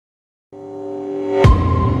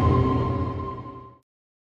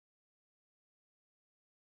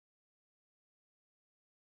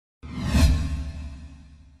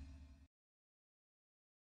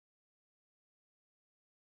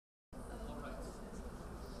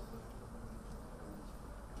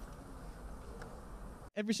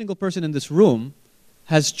every single person in this room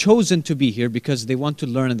has chosen to be here because they want to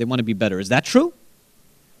learn and they want to be better. Is that true?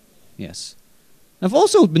 Yes. I've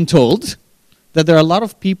also been told that there are a lot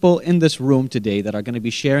of people in this room today that are going to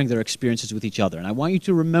be sharing their experiences with each other. And I want you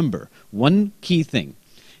to remember one key thing.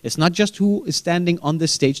 It's not just who is standing on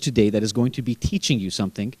this stage today that is going to be teaching you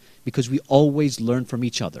something, because we always learn from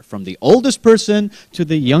each other. From the oldest person to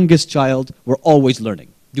the youngest child, we're always learning.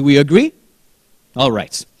 Do we agree? All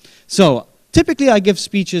right. So typically I give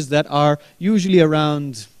speeches that are usually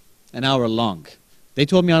around an hour long. They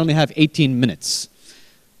told me I only have 18 minutes.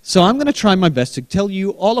 So I'm going to try my best to tell you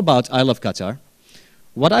all about I Love Qatar,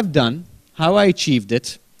 what I've done, how I achieved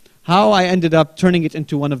it, how I ended up turning it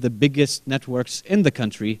into one of the biggest networks in the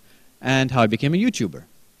country, and how I became a YouTuber.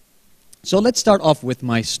 So let's start off with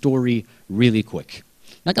my story really quick.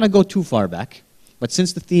 Not going to go too far back, but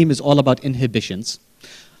since the theme is all about inhibitions,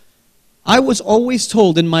 I was always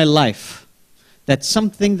told in my life that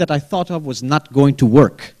something that I thought of was not going to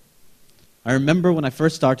work. I remember when I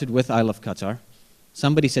first started with I Love Qatar,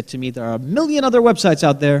 somebody said to me, there are a million other websites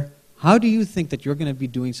out there. How do you think that you're going to be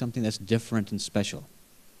doing something that's different and special?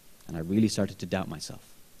 And I really started to doubt myself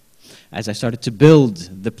as I started to build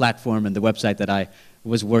the platform and the website that I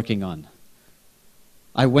was working on.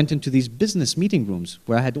 I went into these business meeting rooms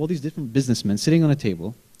where I had all these different businessmen sitting on a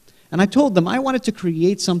table, and I told them I wanted to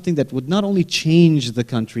create something that would not only change the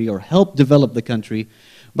country or help develop the country,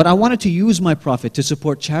 but I wanted to use my profit to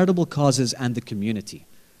support charitable causes and the community.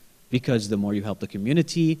 Because the more you help the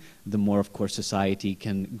community, the more, of course, society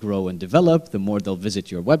can grow and develop, the more they'll visit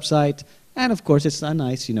your website, and of course, it's a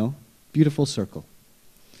nice, beautiful circle.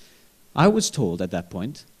 I was told at that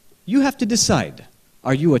point, you have to decide,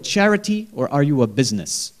 are you a charity or are you a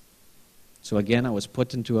business? So again, I was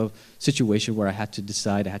put into a situation where I had to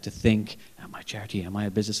decide, I had to think, am I a charity, am I a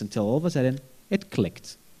business, until all of a sudden, it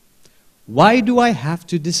clicked. Why do I have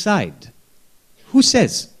to decide? Who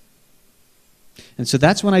says? And so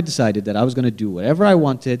that's when I decided that I was going to do whatever I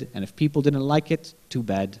wanted, and if people didn't like it, too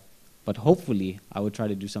bad. But hopefully, I would try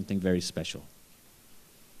to do something very special.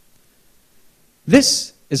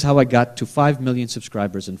 This is how I got to 5 million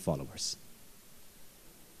subscribers and followers.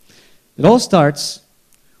 It all starts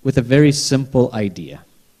with a very simple idea.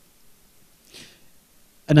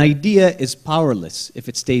 An idea is powerless if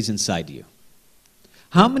it stays inside you.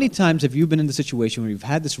 How many times have you been in the situation where you've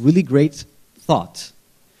had this really great thought,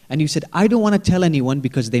 and you said, I don't want to tell anyone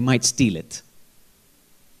because they might steal it?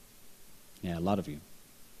 Yeah, a lot of you.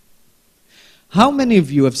 How many of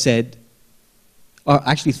you have said, or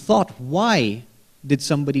actually thought, why did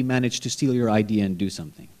somebody manage to steal your idea and do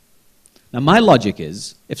something? Now, my logic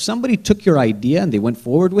is, if somebody took your idea and they went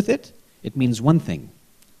forward with it, it means one thing.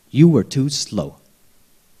 You were too slow.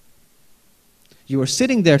 You were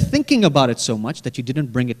sitting there thinking about it so much that you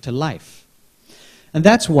didn't bring it to life. And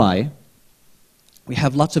that's why we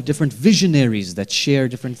have lots of different visionaries that share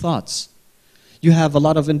different thoughts. You have a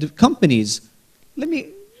lot of companies.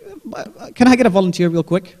 Can I get a volunteer real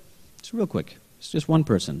quick? It's real quick. It's just one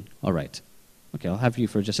person. All right. Okay, I'll have you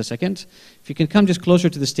for just a second. If you can come just closer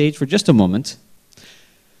to the stage for just a moment.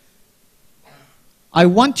 I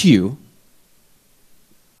want you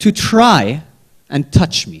to try and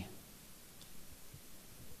touch me.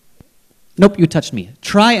 Nope, you touched me.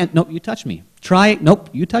 Try and, nope, you touched me. Try, nope,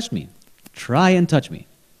 you touched me. Try and touch me.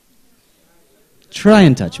 Try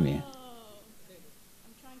and touch me.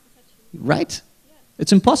 Right?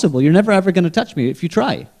 It's impossible. You're never ever going to touch me if you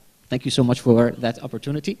try. Thank you so much for that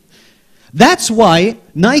opportunity. That's why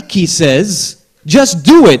Nike says, just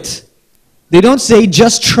do it. They don't say,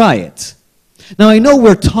 just try it. Now, I know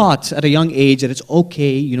we're taught at a young age that it's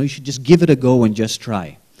okay, you should just give it a go and just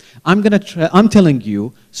try. I'm telling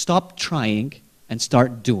you, stop trying and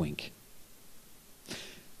start doing.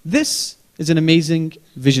 This is an amazing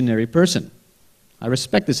visionary person. I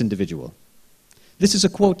respect this individual. This is a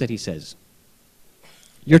quote that he says,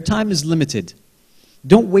 your time is limited.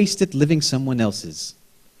 Don't waste it living someone else's.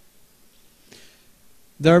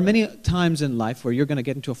 There are many times in life where you're going to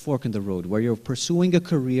get into a fork in the road, where you're pursuing a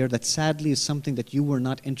career that sadly is something that you were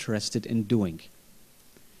not interested in doing.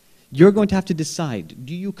 You're going to have to decide,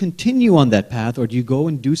 do you continue on that path or do you go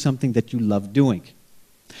and do something that you love doing?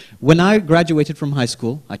 When I graduated from high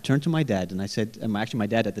school, I turned to my dad and I said, actually my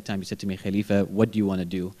dad at the time, he said to me, Khalifa, what do you want to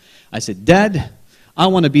do? I said, Dad, I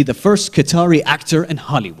want to be the first Qatari actor in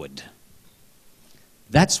Hollywood.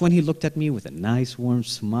 That's when he looked at me with a nice warm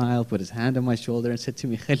smile, put his hand on my shoulder and said to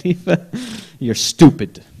me, Khalifa, you're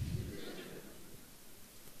stupid.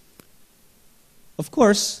 Of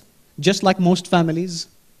course, just like most families,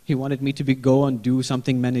 he wanted me to go and do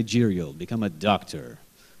something managerial, become a doctor.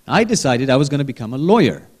 I decided I was going to become a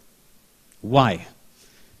lawyer. Why?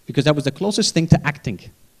 because that was the closest thing to acting.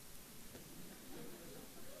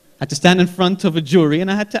 I had to stand in front of a jury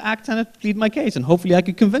and I had to act and plead my case, and hopefully I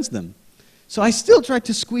could convince them. So I still tried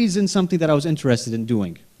to squeeze in something that I was interested in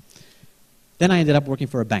doing. Then I ended up working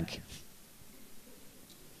for a bank.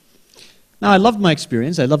 Now, I loved my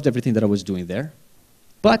experience. I loved everything that I was doing there.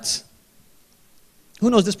 But who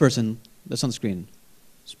knows this person that's on the screen?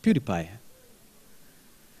 It's PewDiePie.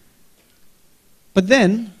 But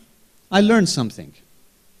then I learned something.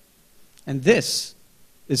 And this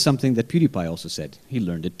is something that PewDiePie also said. He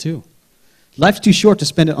learned it too. Life's too short to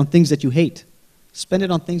spend it on things that you hate. Spend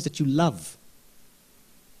it on things that you love.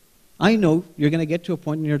 I know you're going to get to a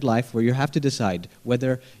point in your life where you have to decide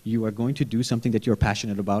whether you are going to do something that you're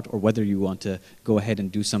passionate about or whether you want to go ahead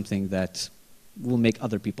and do something that will make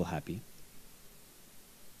other people happy.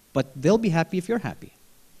 But they'll be happy if you're happy.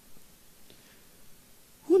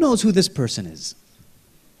 Who knows who this person is?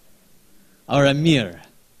 Our Amir,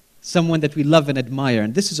 someone that we love and admire.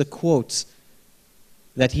 And this is a quote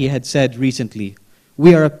that he had said recently.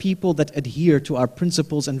 We are a people that adhere to our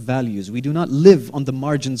principles and values. We do not live on the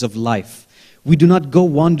margins of life. We do not go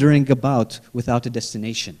wandering about without a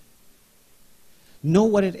destination. Know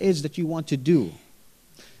what it is that you want to do.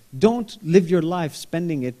 Don't live your life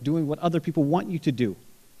spending it doing what other people want you to do.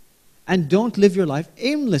 And don't live your life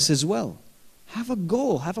aimless as well. Have a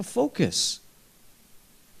goal, have a focus.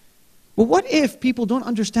 But what if people don't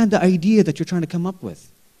understand the idea that you're trying to come up with?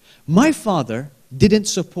 My father didn't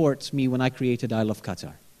support me when I created I Love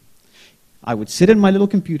Qatar. I would sit in my little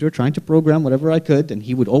computer trying to program whatever I could, and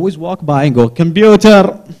he would always walk by and go,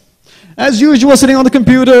 "Computer!" As usual, sitting on the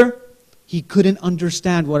computer. He couldn't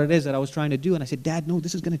understand what it is that I was trying to do. And I said, "Dad, no,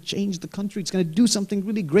 this is going to change the country. It's going to do something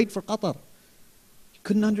really great for Qatar." He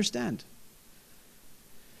couldn't understand.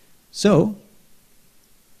 So,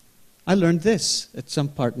 I learned this at some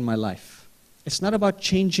part in my life. It's not about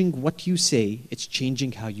changing what you say, it's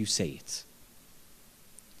changing how you say it.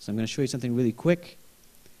 So I'm going to show you something really quick.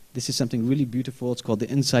 This is something really beautiful. It's called the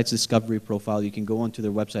Insights Discovery Profile. You can go onto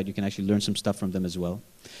their website. You can actually learn some stuff from them as well.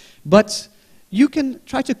 But you can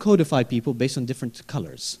try to codify people based on different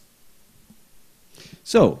colors.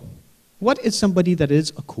 So, what is somebody that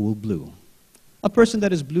is a cool blue? A person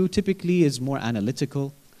that is blue typically is more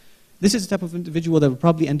analytical. This is the type of individual that would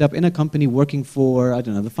probably end up in a company working for, I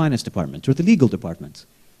don't know, the finance department or the legal department.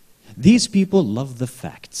 These people love the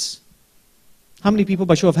facts. How many people,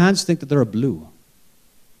 by show of hands, think that they're a blue?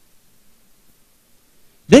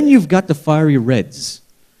 Then you've got the fiery reds.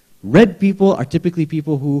 Red people are typically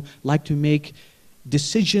people who like to make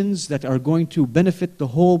decisions that are going to benefit the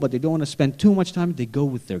whole, but they don't want to spend too much time. They go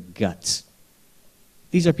with their guts.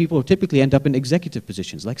 These are people who typically end up in executive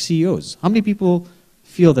positions, like CEOs. How many people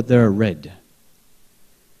feel that they're a red?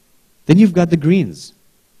 Then you've got the greens.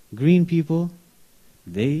 Green people,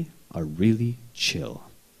 they are really chill.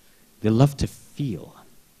 They love to feel.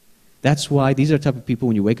 That's why these are the type of people,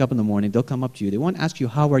 when you wake up in the morning, they'll come up to you. They won't ask you,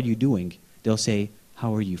 "How are you doing?" They'll say,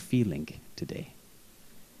 "How are you feeling today?"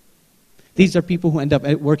 These are people who end up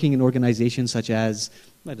working in organizations such as,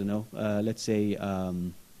 I don't know, let's say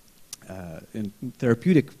in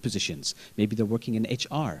therapeutic positions. Maybe they're working in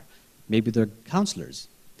HR. Maybe they're counselors.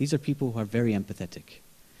 These are people who are very empathetic.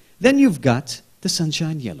 Then you've got the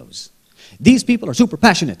sunshine yellows. These people are super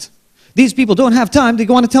passionate. These people don't have time. They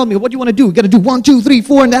want to tell me, "What do you want to do? We've got to do 1, 2, 3,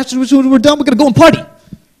 4, and after we're done, we're going to go and party."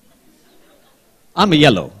 I'm a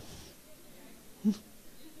yellow.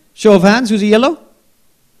 Show of hands, who's a yellow?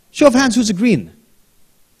 Show of hands, who's a green?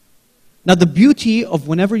 Now, the beauty of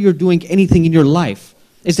whenever you're doing anything in your life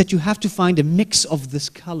is that you have to find a mix of these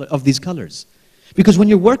colors. Because when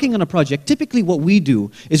you're working on a project, typically what we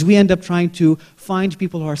do is we end up trying to find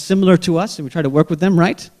people who are similar to us, and we try to work with them,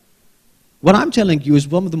 right? What I'm telling you is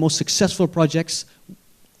one of the most successful projects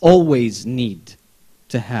always need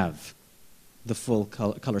to have the full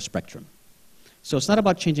color spectrum. So it's not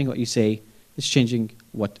about changing what you say, it's changing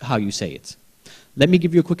how you say it. Let me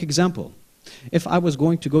give you a quick example. If I was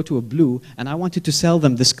going to go to a blue and I wanted to sell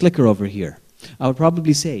them this clicker over here, I would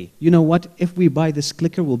probably say, "You know what, if we buy this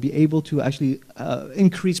clicker, we'll be able to actually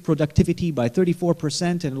increase productivity by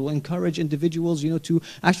 34%, and it will encourage individuals, to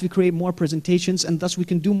actually create more presentations, and thus we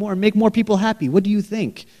can do more and make more people happy. What do you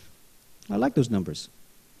think?" I like those numbers.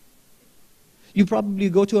 You probably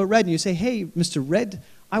go to a red and you say, "Hey, Mr. Red,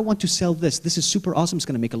 I want to sell this. This is super awesome. It's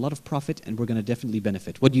going to make a lot of profit, and we're going to definitely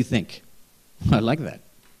benefit. What do you think?" I like that.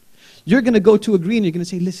 You're going to go to a green and you're going to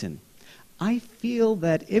say, "Listen, I feel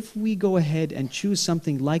that if we go ahead and choose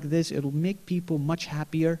something like this, it'll make people much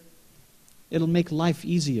happier. It'll make life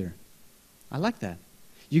easier." I like that.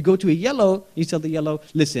 You go to a yellow, you tell the yellow,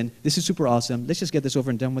 "Listen, this is super awesome. Let's just get this over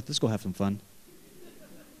and done with. Let's go have some fun."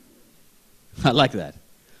 I like that.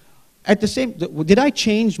 Did I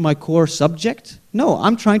change my core subject? No,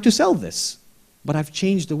 I'm trying to sell this. But I've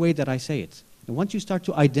changed the way that I say it. And once you start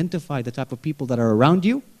to identify the type of people that are around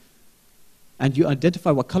you, and you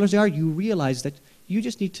identify what colors they are, you realize that you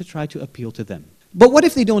just need to try to appeal to them. But what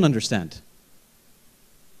if they don't understand?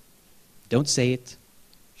 Don't say it,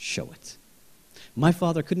 show it. My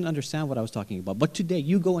father couldn't understand what I was talking about, but today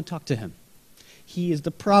you go and talk to him. He is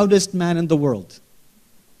the proudest man in the world.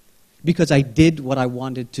 Because I did what I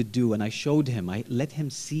wanted to do, and I showed him. I let him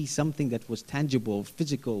see something that was tangible,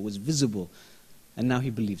 physical, was visible, and now he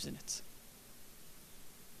believes in it.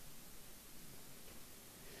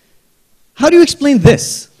 How do you explain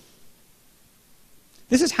this?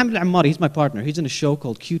 This is Hamid Al-Ammari, he's my partner. He's in a show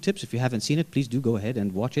called Q-Tips. If you haven't seen it, please do go ahead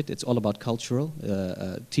and watch it. It's all about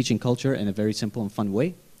teaching culture in a very simple and fun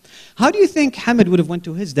way. How do you think Hamid would have went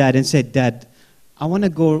to his dad and said, Dad, I want to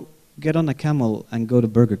go get on a camel and go to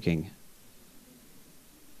Burger King?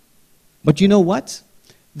 But you know what?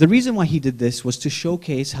 The reason why he did this was to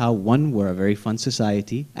showcase how, one, we're a very fun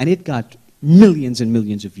society, and it got millions and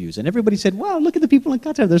millions of views. And everybody said, wow, look at the people in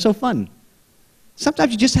Qatar, they're so fun.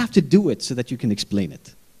 Sometimes you just have to do it so that you can explain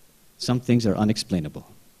it. Some things are unexplainable.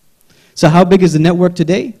 So how big is the network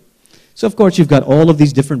today? So of course you've got all of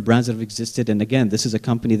these different brands that have existed, and again, this is a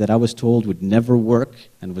company that I was told would never work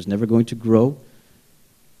and was never going to grow.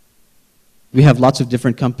 We have lots of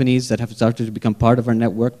different companies that have started to become part of our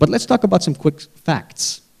network, but let's talk about some quick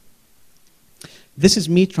facts. This is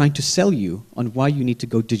me trying to sell you on why you need to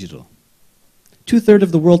go digital. Two-thirds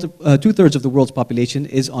of the world's population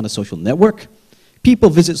is on a social network.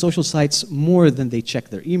 People visit social sites more than they check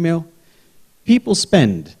their email. People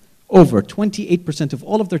spend over 28% of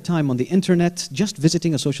all of their time on the internet just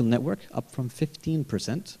visiting a social network, up from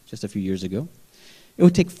 15% just a few years ago. It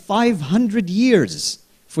would take 500 years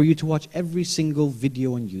for you to watch every single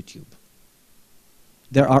video on YouTube.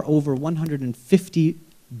 There are over 150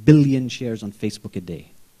 billion shares on Facebook a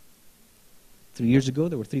day. 3 years ago,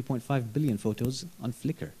 there were 3.5 billion photos on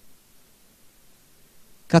Flickr.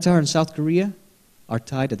 Qatar and South Korea are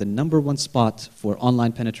tied at the #1 spot for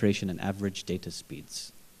online penetration and average data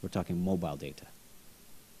speeds. We're talking mobile data.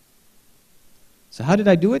 So how did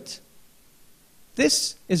I do it?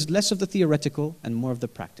 This is less of the theoretical and more of the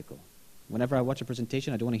practical. Whenever I watch a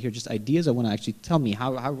presentation, I don't want to hear just ideas. I want to actually tell me,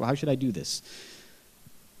 how should I do this?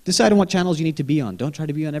 Decide on what channels you need to be on. Don't try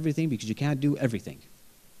to be on everything because you can't do everything.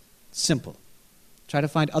 Simple. Try to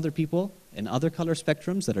find other people in other color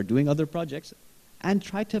spectrums that are doing other projects and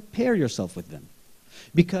try to pair yourself with them.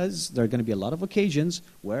 Because there are going to be a lot of occasions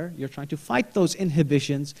where you're trying to fight those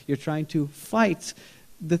inhibitions, you're trying to fight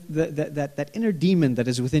that inner demon that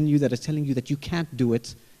is within you that is telling you that you can't do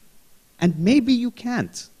it, and maybe you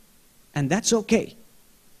can't, and that's okay.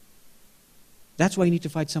 That's why you need to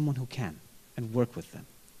find someone who can and work with them.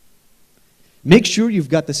 Make sure you've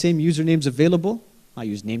got the same usernames available. I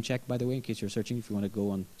use NameCheck, by the way, in case you're searching if you want to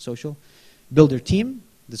go on social. Build your team.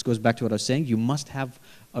 This goes back to what I was saying. You must have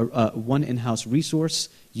one in-house resource.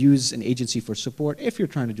 Use an agency for support if you're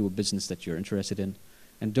trying to do a business that you're interested in.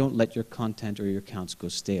 And don't let your content or your accounts go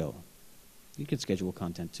stale. You can schedule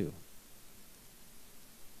content too.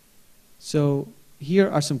 So here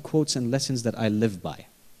are some quotes and lessons that I live by.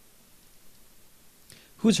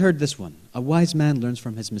 Who's heard this one? A wise man learns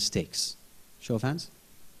from his mistakes. Show of hands.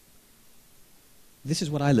 This is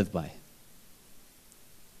what I live by.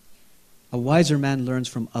 A wiser man learns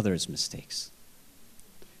from others' mistakes.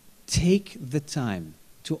 Take the time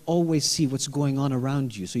to always see what's going on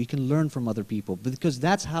around you so you can learn from other people, because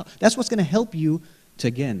that's what's going to help you to,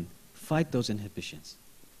 again, fight those inhibitions.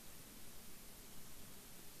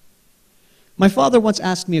 My father once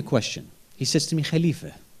asked me a question. He says to me,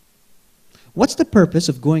 Khalifa, what's the purpose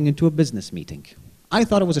of going into a business meeting? I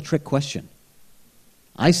thought it was a trick question.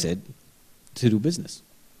 I said, to do business.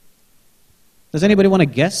 Does anybody want to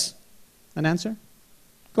guess an answer?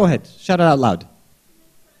 Go ahead, shout it out loud.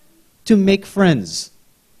 To make friends.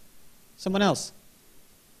 Someone else?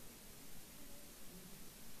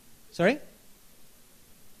 Sorry?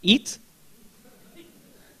 Eat?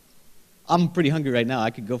 I'm pretty hungry right now.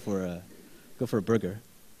 I could go for a burger.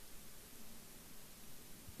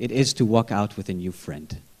 It is to walk out with a new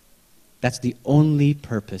friend. That's the only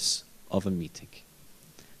purpose of a meeting.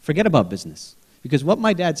 Forget about business. Because what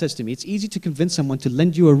my dad says to me, it's easy to convince someone to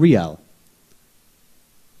lend you a rial.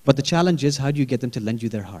 But the challenge is, how do you get them to lend you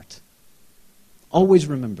their heart? Always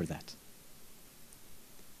remember that.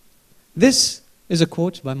 This is a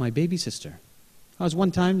quote by my baby sister. I was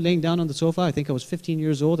one time laying down on the sofa, I think I was 15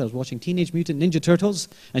 years old, I was watching Teenage Mutant Ninja Turtles,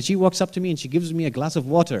 and she walks up to me and she gives me a glass of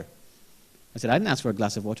water. I said, I didn't ask for a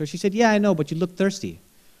glass of water. She said, yeah, I know, but you look thirsty.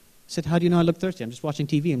 I said, how do you know I look thirsty? I'm just watching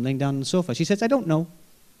TV. I'm laying down on the sofa. She says, I don't know,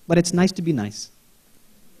 but it's nice to be nice.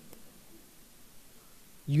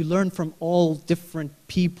 You learn from all different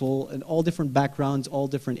people and all different backgrounds, all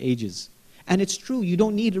different ages. And it's true, you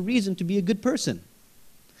don't need a reason to be a good person.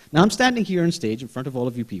 Now, I'm standing here on stage in front of all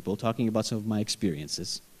of you people talking about some of my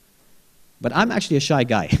experiences. But I'm actually a shy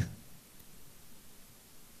guy.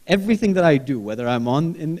 Everything that I do, whether I'm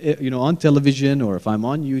on television or if I'm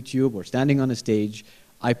on YouTube or standing on a stage,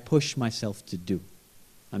 I push myself to do.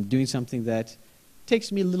 I'm doing something that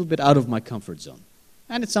takes me a little bit out of my comfort zone.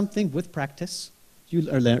 And it's something with practice you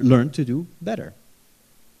learn to do better.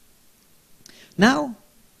 Now,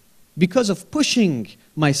 because of pushing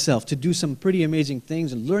myself to do some pretty amazing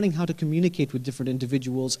things and learning how to communicate with different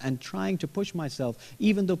individuals and trying to push myself,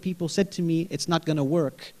 even though people said to me, it's not going to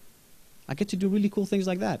work, I get to do really cool things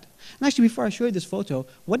like that. And actually, before I show you this photo,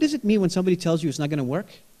 what does it mean when somebody tells you it's not going to work?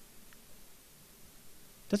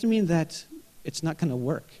 It doesn't mean that it's not going to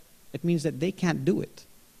work. It means that they can't do it.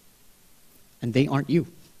 And they aren't you.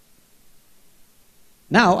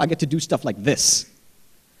 Now, I get to do stuff like this.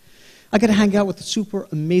 I get to hang out with a super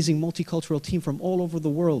amazing multicultural team from all over the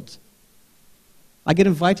world. I get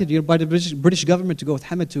invited by the British government to go with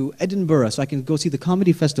Hamid to Edinburgh so I can go see the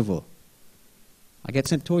comedy festival. I get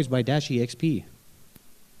sent toys by Dash EXP.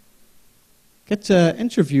 Get to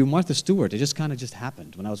interview Martha Stewart. It just kind of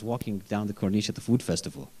happened when I was walking down the Corniche at the food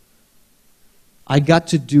festival. I got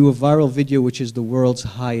to do a viral video which is the world's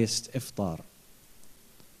highest iftar.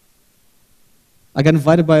 I got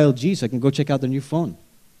invited by LG so I can go check out their new phone.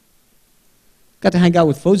 Got to hang out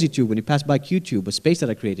with FozyTube when he passed by QTube, a space that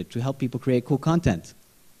I created to help people create cool content.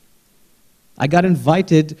 I got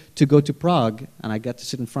invited to go to Prague, and I got to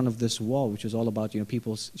sit in front of this wall, which was all about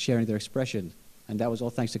people sharing their expression. And that was all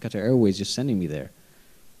thanks to Qatar Airways just sending me there.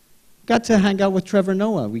 Got to hang out with Trevor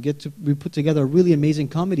Noah. We put together a really amazing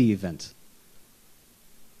comedy event.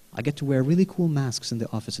 I get to wear really cool masks in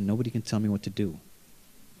the office, and nobody can tell me what to do.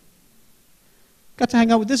 Got to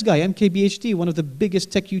hang out with this guy, MKBHD, one of the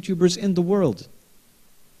biggest tech YouTubers in the world.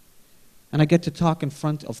 And I get to talk in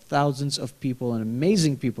front of thousands of people and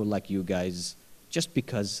amazing people like you guys just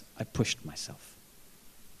because I pushed myself.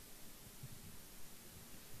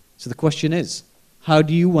 So the question is, how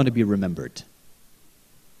do you want to be remembered?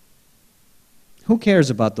 Who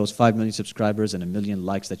cares about those 5 million subscribers and 1 million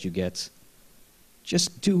likes that you get?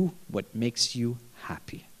 Just do what makes you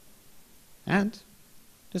happy. And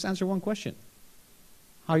just answer one question.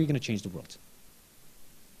 How are you going to change the world?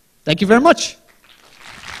 Thank you very much.